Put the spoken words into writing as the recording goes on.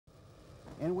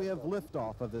And we have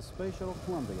liftoff of the Space Shuttle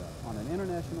Columbia on an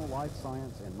international life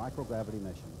science and microgravity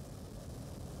mission.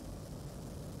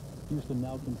 Houston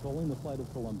now controlling the flight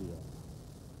of Columbia.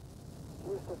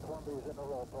 Houston, Columbia is in the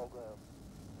roll program.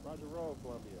 Roger, roll,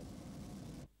 Columbia.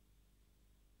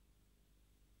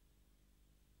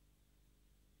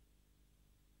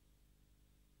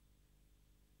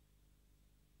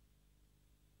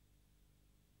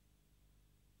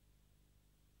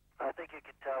 I think you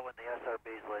can tell when the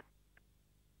SRB's lit.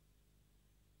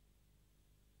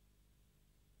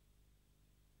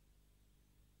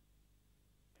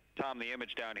 Tom, the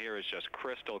image down here is just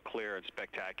crystal clear and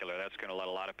spectacular. That's going to let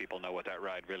a lot of people know what that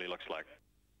ride really looks like.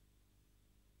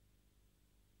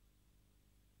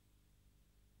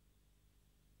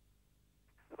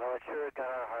 Well, it sure got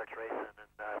our hearts racing,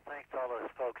 and thanks to all those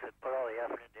folks that put all the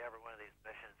effort into every one of these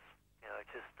missions. You know,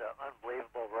 it's just an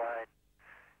unbelievable ride,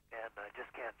 and I just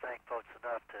can't thank folks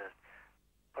enough to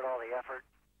put all the effort,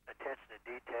 attention to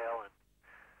detail, and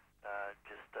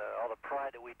just all the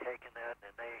pride that we take in that,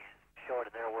 and they show it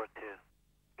in their work too.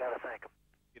 Got to thank them.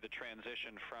 The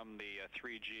transition from the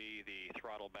 3G, the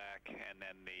throttle back, and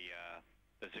then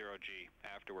the 0G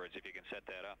afterwards, if you can set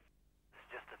that up.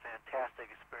 It's just a fantastic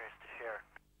experience to share.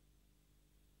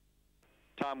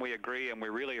 Tom, we agree, and we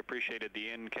really appreciated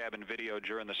the in-cabin video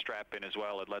during the strap-in as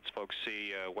well. It lets folks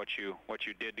see what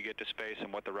you did to get to space and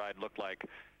what the ride looked like.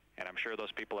 And I'm sure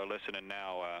those people are listening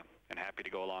now and happy to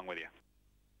go along with you.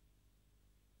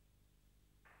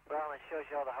 Well, it shows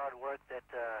you all the hard work that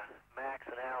Max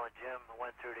and Al and Jim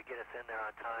went through to get us in there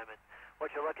on time. And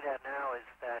what you're looking at now is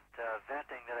that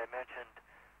venting that I mentioned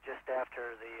just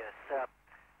after the SEP.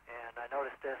 And I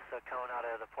noticed this coming out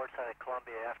of the port side of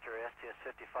Columbia after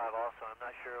STS-55 also. I'm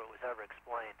not sure it was ever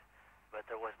explained, but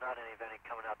there was not any venting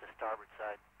coming out the starboard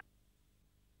side.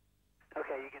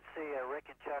 Okay, you can see Rick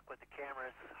and Chuck with the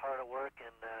cameras hard at work,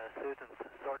 and Susan's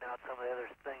sorting out some of the other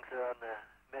things there on the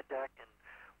mid-deck, and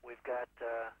we've got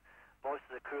most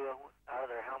of the crew out of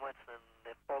their helmets, and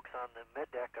the folks on the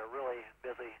mid-deck are really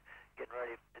busy getting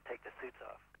ready to take the suits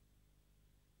off.